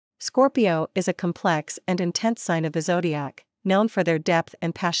Scorpio is a complex and intense sign of the zodiac, known for their depth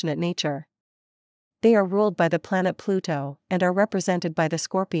and passionate nature. They are ruled by the planet Pluto and are represented by the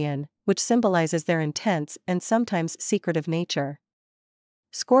scorpion, which symbolizes their intense and sometimes secretive nature.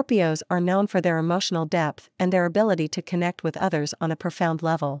 Scorpios are known for their emotional depth and their ability to connect with others on a profound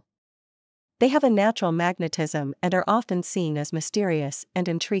level. They have a natural magnetism and are often seen as mysterious and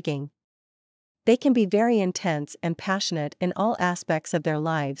intriguing. They can be very intense and passionate in all aspects of their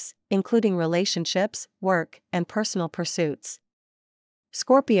lives, including relationships, work, and personal pursuits.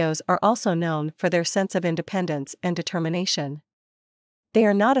 Scorpios are also known for their sense of independence and determination. They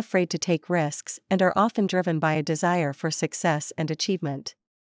are not afraid to take risks and are often driven by a desire for success and achievement.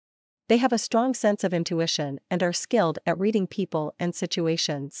 They have a strong sense of intuition and are skilled at reading people and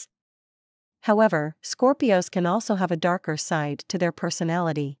situations. However, Scorpios can also have a darker side to their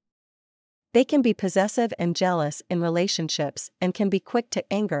personality. They can be possessive and jealous in relationships and can be quick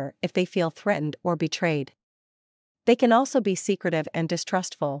to anger if they feel threatened or betrayed. They can also be secretive and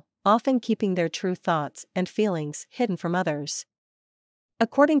distrustful, often keeping their true thoughts and feelings hidden from others.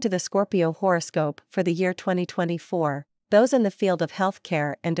 According to the Scorpio horoscope for the year 2024, those in the field of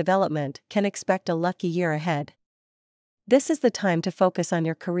healthcare and development can expect a lucky year ahead. This is the time to focus on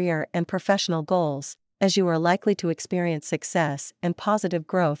your career and professional goals, as you are likely to experience success and positive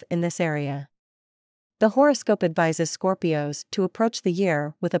growth in this area. The horoscope advises Scorpios to approach the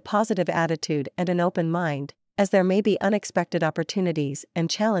year with a positive attitude and an open mind, as there may be unexpected opportunities and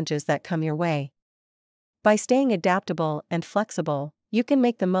challenges that come your way. By staying adaptable and flexible, you can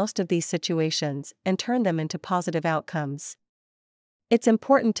make the most of these situations and turn them into positive outcomes. It's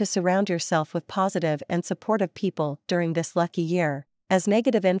important to surround yourself with positive and supportive people during this lucky year, as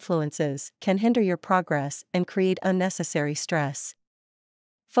negative influences can hinder your progress and create unnecessary stress.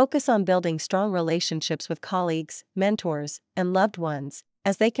 Focus on building strong relationships with colleagues, mentors, and loved ones,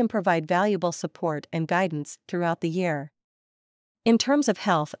 as they can provide valuable support and guidance throughout the year. In terms of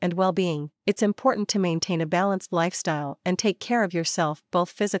health and well-being, it's important to maintain a balanced lifestyle and take care of yourself both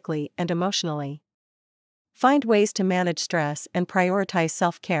physically and emotionally. Find ways to manage stress and prioritize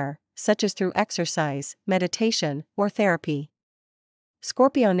self-care, such as through exercise, meditation, or therapy.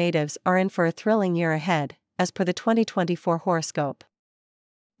 Scorpio natives are in for a thrilling year ahead, as per the 2024 horoscope.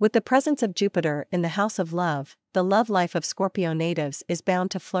 With the presence of Jupiter in the house of love, the love life of Scorpio natives is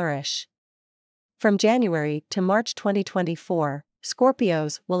bound to flourish. From January to March 2024,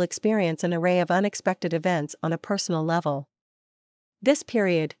 Scorpios will experience an array of unexpected events on a personal level. This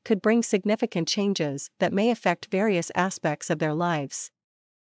period could bring significant changes that may affect various aspects of their lives.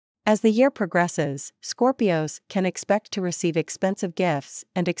 As the year progresses, Scorpios can expect to receive expensive gifts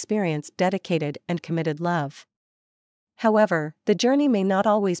and experience dedicated and committed love. However, the journey may not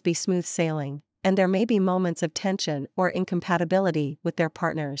always be smooth sailing, and there may be moments of tension or incompatibility with their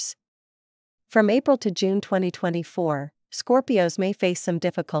partners. From April to June 2024, Scorpios may face some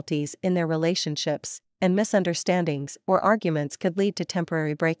difficulties in their relationships, and misunderstandings or arguments could lead to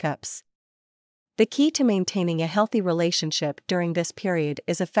temporary breakups. The key to maintaining a healthy relationship during this period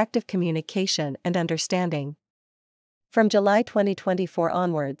is effective communication and understanding. From July 2024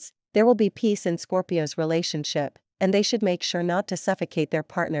 onwards, there will be peace in Scorpio's relationship, and they should make sure not to suffocate their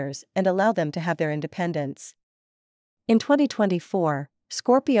partners and allow them to have their independence. In 2024,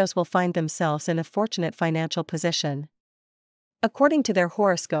 Scorpios will find themselves in a fortunate financial position. According to their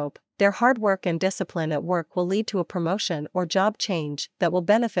horoscope, their hard work and discipline at work will lead to a promotion or job change that will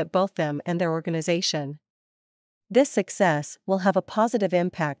benefit both them and their organization. This success will have a positive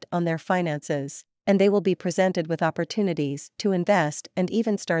impact on their finances, and they will be presented with opportunities to invest and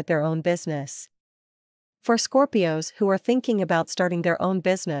even start their own business. For Scorpios who are thinking about starting their own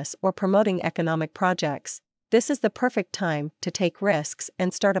business or promoting economic projects, this is the perfect time to take risks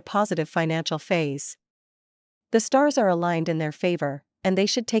and start a positive financial phase. The stars are aligned in their favor, and they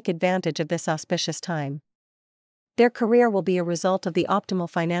should take advantage of this auspicious time. Their career will be a result of the optimal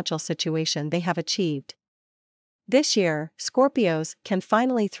financial situation they have achieved. This year, Scorpios can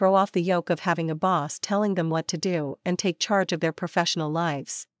finally throw off the yoke of having a boss telling them what to do and take charge of their professional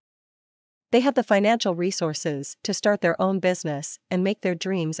lives. They have the financial resources to start their own business and make their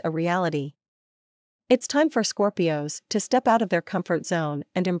dreams a reality. It's time for Scorpios to step out of their comfort zone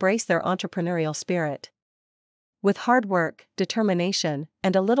and embrace their entrepreneurial spirit. With hard work, determination,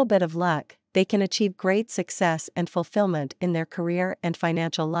 and a little bit of luck, they can achieve great success and fulfillment in their career and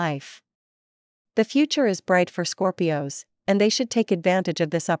financial life. The future is bright for Scorpios, and they should take advantage of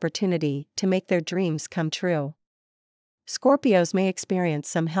this opportunity to make their dreams come true. Scorpios may experience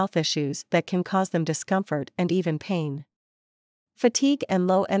some health issues that can cause them discomfort and even pain. Fatigue and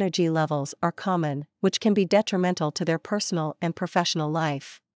low energy levels are common, which can be detrimental to their personal and professional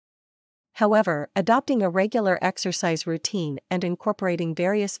life. However, adopting a regular exercise routine and incorporating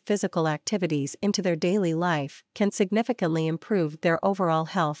various physical activities into their daily life can significantly improve their overall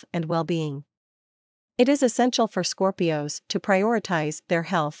health and well-being. It is essential for Scorpios to prioritize their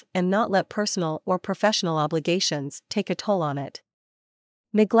health and not let personal or professional obligations take a toll on it.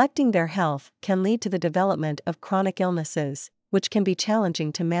 Neglecting their health can lead to the development of chronic illnesses, which can be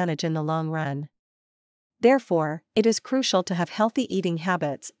challenging to manage in the long run. Therefore, it is crucial to have healthy eating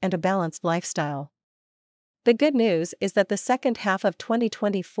habits and a balanced lifestyle. The good news is that the second half of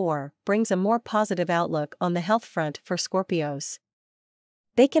 2024 brings a more positive outlook on the health front for Scorpios.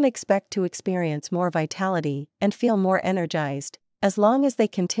 They can expect to experience more vitality and feel more energized, as long as they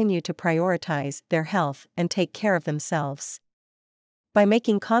continue to prioritize their health and take care of themselves. By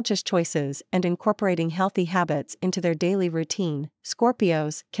making conscious choices and incorporating healthy habits into their daily routine,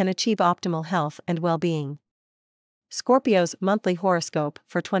 Scorpios can achieve optimal health and well-being. Scorpio's monthly horoscope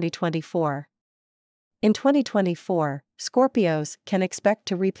for 2024. In 2024, Scorpios can expect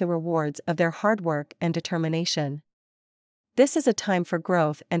to reap the rewards of their hard work and determination. This is a time for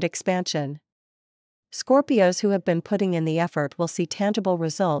growth and expansion. Scorpios who have been putting in the effort will see tangible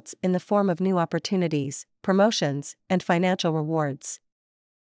results in the form of new opportunities, promotions, and financial rewards.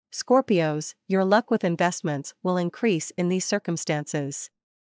 Scorpios, your luck with investments will increase in these circumstances.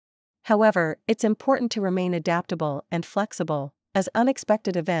 However, it's important to remain adaptable and flexible, as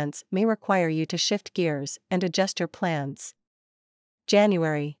unexpected events may require you to shift gears and adjust your plans.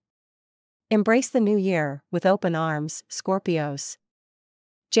 January. Embrace the new year with open arms, Scorpios.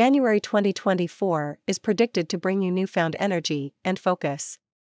 January 2024 is predicted to bring you newfound energy and focus.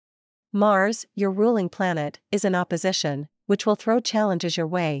 Mars, your ruling planet, is in opposition, which will throw challenges your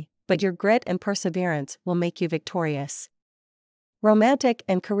way, but your grit and perseverance will make you victorious. Romantic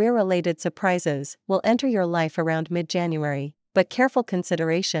and career-related surprises will enter your life around mid-January, but careful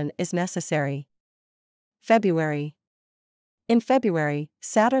consideration is necessary. February. In February,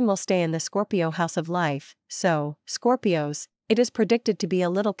 Saturn will stay in the Scorpio house of life, so, Scorpios, it is predicted to be a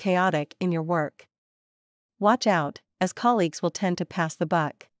little chaotic in your work. Watch out, as colleagues will tend to pass the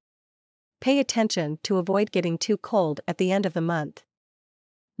buck. Pay attention to avoid getting too cold at the end of the month.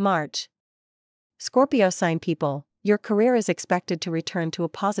 March. Scorpio sign people, your career is expected to return to a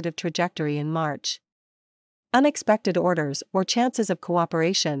positive trajectory in March. Unexpected orders or chances of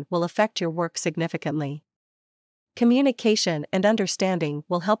cooperation will affect your work significantly. Communication and understanding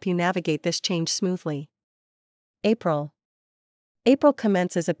will help you navigate this change smoothly. April. April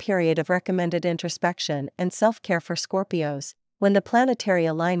commences a period of recommended introspection and self-care for Scorpios, when the planetary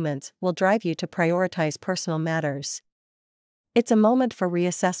alignments will drive you to prioritize personal matters. It's a moment for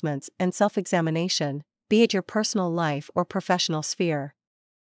reassessments and self-examination, be it your personal life or professional sphere.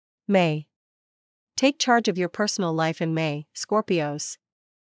 May. Take charge of your personal life in May, Scorpios.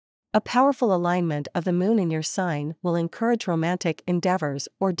 A powerful alignment of the moon in your sign will encourage romantic endeavors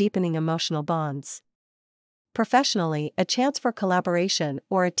or deepening emotional bonds. Professionally, a chance for collaboration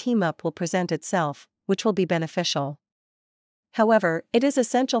or a team-up will present itself, which will be beneficial. However, it is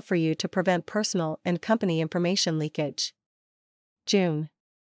essential for you to prevent personal and company information leakage. June.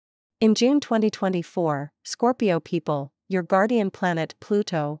 In June 2024, Scorpio people, your guardian planet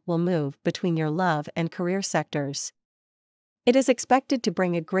Pluto will move between your love and career sectors. It is expected to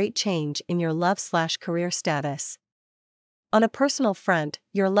bring a great change in your love/career status. On a personal front,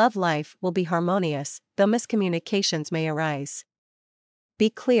 your love life will be harmonious, though miscommunications may arise. Be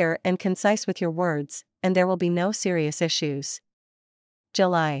clear and concise with your words, and there will be no serious issues.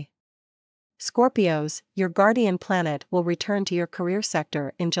 July. Scorpios, your guardian planet will return to your career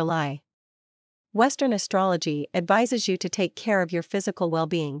sector in July. Western astrology advises you to take care of your physical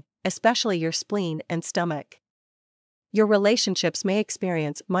well-being, especially your spleen and stomach. Your relationships may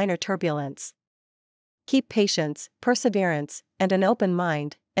experience minor turbulence. Keep patience, perseverance, and an open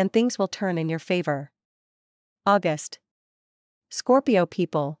mind, and things will turn in your favor. August. Scorpio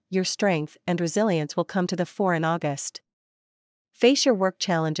people, your strength and resilience will come to the fore in August. Face your work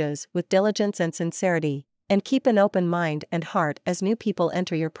challenges with diligence and sincerity, and keep an open mind and heart as new people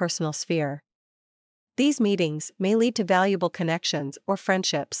enter your personal sphere. These meetings may lead to valuable connections or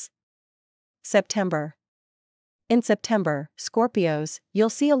friendships. September. In September, Scorpios, you'll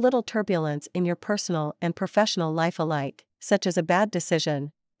see a little turbulence in your personal and professional life alike, such as a bad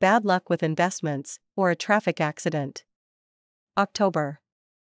decision, bad luck with investments, or a traffic accident. October.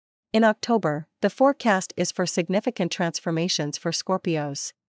 In October, the forecast is for significant transformations for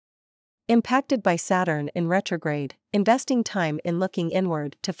Scorpios. Impacted by Saturn in retrograde, investing time in looking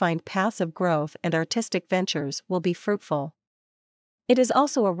inward to find paths of growth and artistic ventures will be fruitful. It is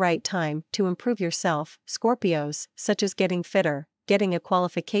also a right time to improve yourself, Scorpios, such as getting fitter, getting a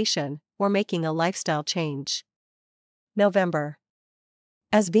qualification, or making a lifestyle change. November.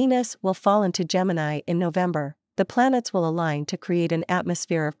 As Venus will fall into Gemini in November, the planets will align to create an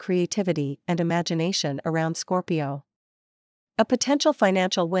atmosphere of creativity and imagination around Scorpio. A potential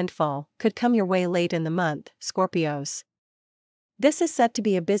financial windfall could come your way late in the month, Scorpios. This is set to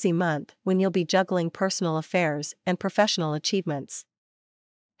be a busy month when you'll be juggling personal affairs and professional achievements.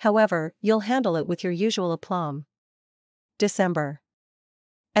 However, you'll handle it with your usual aplomb. December.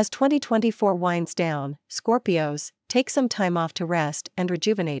 As 2024 winds down, Scorpios, take some time off to rest and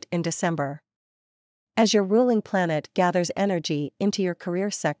rejuvenate in December. As your ruling planet gathers energy into your career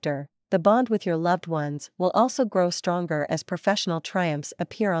sector, the bond with your loved ones will also grow stronger as professional triumphs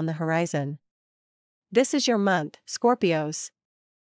appear on the horizon. This is your month, Scorpios.